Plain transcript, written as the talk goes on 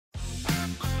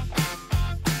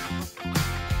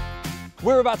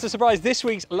We're about to surprise this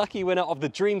week's lucky winner of the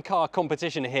Dream Car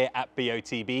competition here at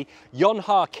BOTB. Eun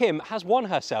Ha Kim has won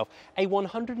herself a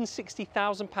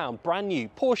 £160,000 brand new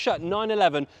Porsche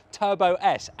 911 Turbo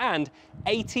S and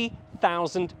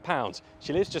 £80,000.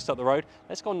 She lives just up the road.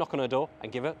 Let's go and knock on her door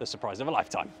and give her the surprise of a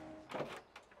lifetime.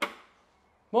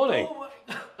 Morning. Oh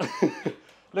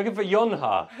Looking for Eun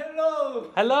Ha.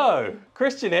 Hello. Hello.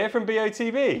 Christian here from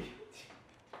BOTB.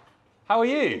 How are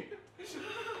you?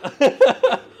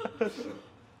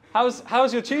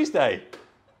 How's your Tuesday?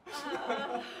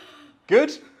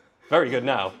 Good? Very good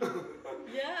now.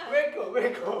 Yeah. Wake up,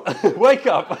 wake up. Wake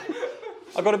up.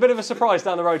 I've got a bit of a surprise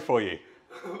down the road for you.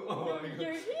 Oh,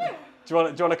 You're here. Do you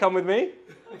want to come with me?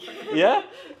 Yeah?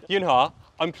 Eun Ha,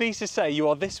 I'm pleased to say you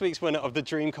are this week's winner of the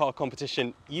Dream Car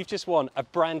competition. You've just won a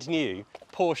brand new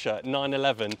Porsche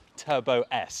 911 Turbo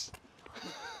S.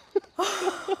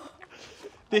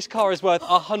 This car is worth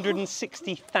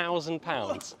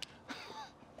 £160,000.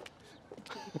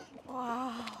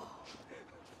 Wow.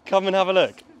 Come and have a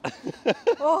look.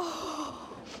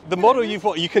 The model you've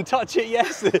won, you can touch it,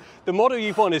 yes. The model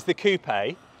you've won is the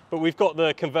coupe, but we've got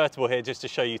the convertible here just to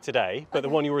show you today. But the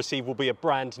one you'll receive will be a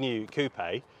brand new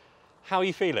coupe. How are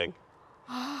you feeling?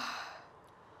 I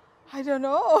don't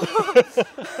know.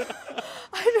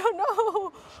 I don't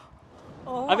know.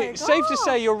 Oh I mean, safe to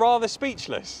say you're rather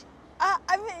speechless. I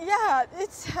mean, yeah,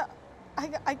 it's,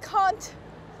 I can't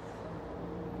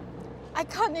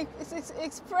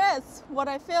express what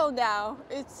I feel now.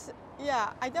 It's,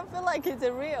 yeah, I don't feel like it's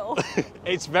real.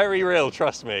 It's very real,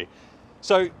 trust me.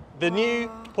 So the new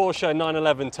Porsche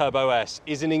 911 Turbo S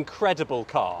is an incredible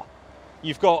car.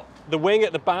 You've got the wing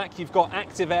at the back, you've got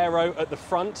active aero at the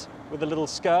front with a little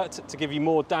skirt to give you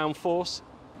more downforce.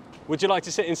 Would you like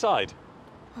to sit inside?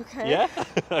 Okay. Yeah?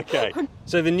 Okay.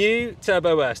 So the new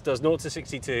Turbo S does 0 to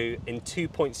 62 in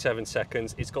 2.7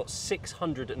 seconds. It's got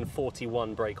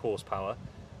 641 brake horsepower.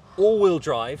 All-wheel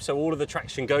drive, so all of the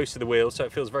traction goes to the wheels, so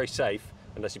it feels very safe,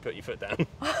 unless you put your foot down.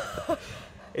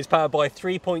 It's powered by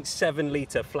 3.7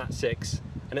 litre flat six,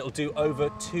 and it'll do over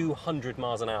 200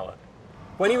 miles an hour.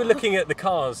 When you were looking at the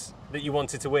cars that you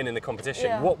wanted to win in the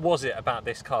competition, what was it about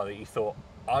this car that you thought,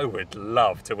 I would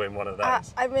love to win one of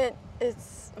those? I mean,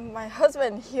 it's my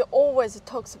husband, he always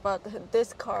talks about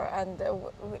this car, and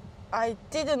I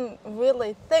didn't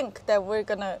really think that we're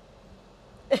gonna,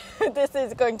 this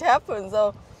is going to happen,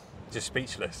 so. Just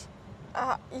speechless.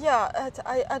 Yeah,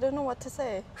 I don't know what to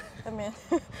say. I mean,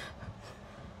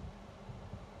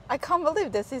 I can't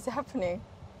believe this is happening.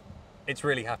 It's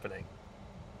really happening.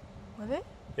 Really?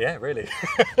 Yeah, really.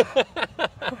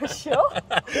 Sure?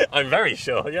 I'm very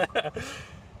sure, yeah.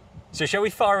 So shall we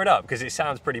fire it up? Because it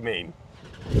sounds pretty mean.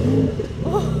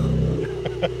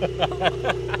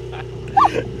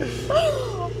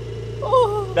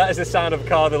 That is the sound of a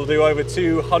car that'll do over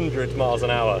 200 miles an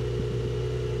hour.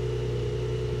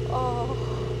 Oh,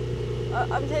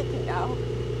 I'm shaking now.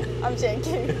 I'm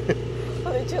shaking.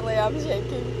 Literally, I'm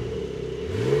shaking.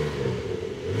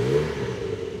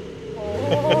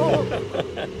 Oh.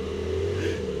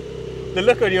 The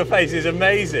look on your face is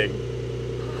amazing.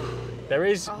 There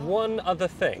is one other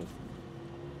thing.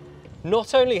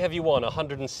 Not only have you won a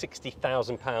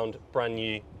 £160,000 brand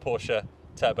new Porsche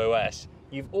Turbo S,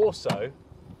 you've also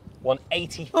won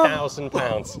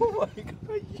 £80,000. Oh my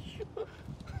God.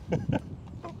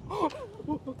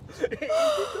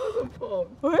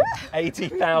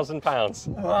 £80,000.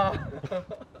 Wow.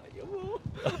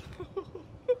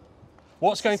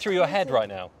 What's going through your head right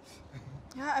now?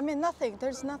 Yeah, I mean, nothing.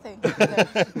 There's nothing.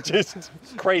 Just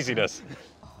craziness.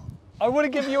 I want to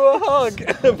give you a hug,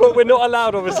 but we're not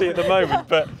allowed obviously at the moment,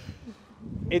 but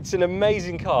it's an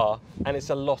amazing car and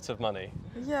it's a lot of money.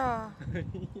 Yeah.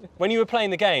 When you were playing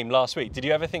the game last week, did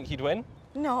you ever think you'd win?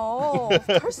 No,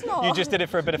 of course not. You just did it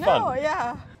for a bit of fun? No,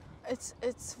 yeah. It's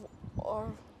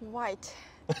or white.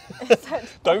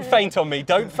 Don't faint on me,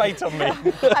 don't faint on me.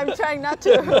 I'm trying not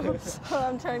to.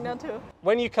 I'm trying not to.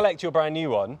 When you collect your brand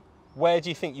new one, where do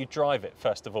you think you'd drive it,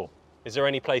 first of all? Is there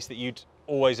any place that you'd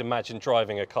always imagine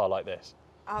driving a car like this?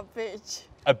 A beach.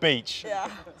 A beach? Yeah.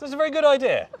 That's a very good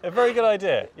idea. A very good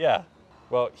idea, yeah.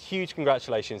 Well, huge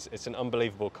congratulations. It's an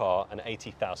unbelievable car and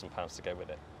 £80,000 to go with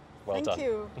it. Well done. Thank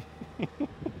you.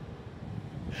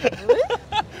 Really?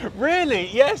 Really?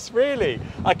 Yes, really.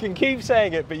 I can keep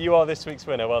saying it, but you are this week's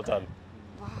winner. Well done.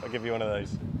 Wow. I'll give you one of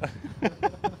those.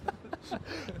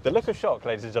 The look of shock,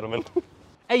 ladies and gentlemen.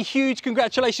 A huge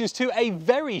congratulations to a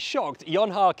very shocked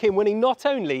Eun Ha Kim, winning not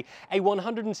only a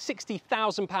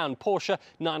 £160,000 Porsche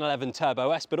 911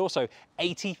 Turbo S, but also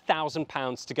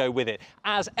 £80,000 to go with it.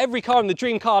 As every car in the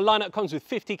Dream Car lineup comes with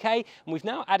 50k, and we've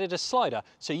now added a slider,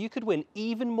 so you could win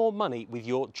even more money with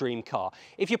your dream car.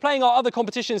 If you're playing our other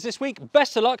competitions this week,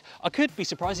 best of luck. I could be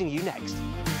surprising you next.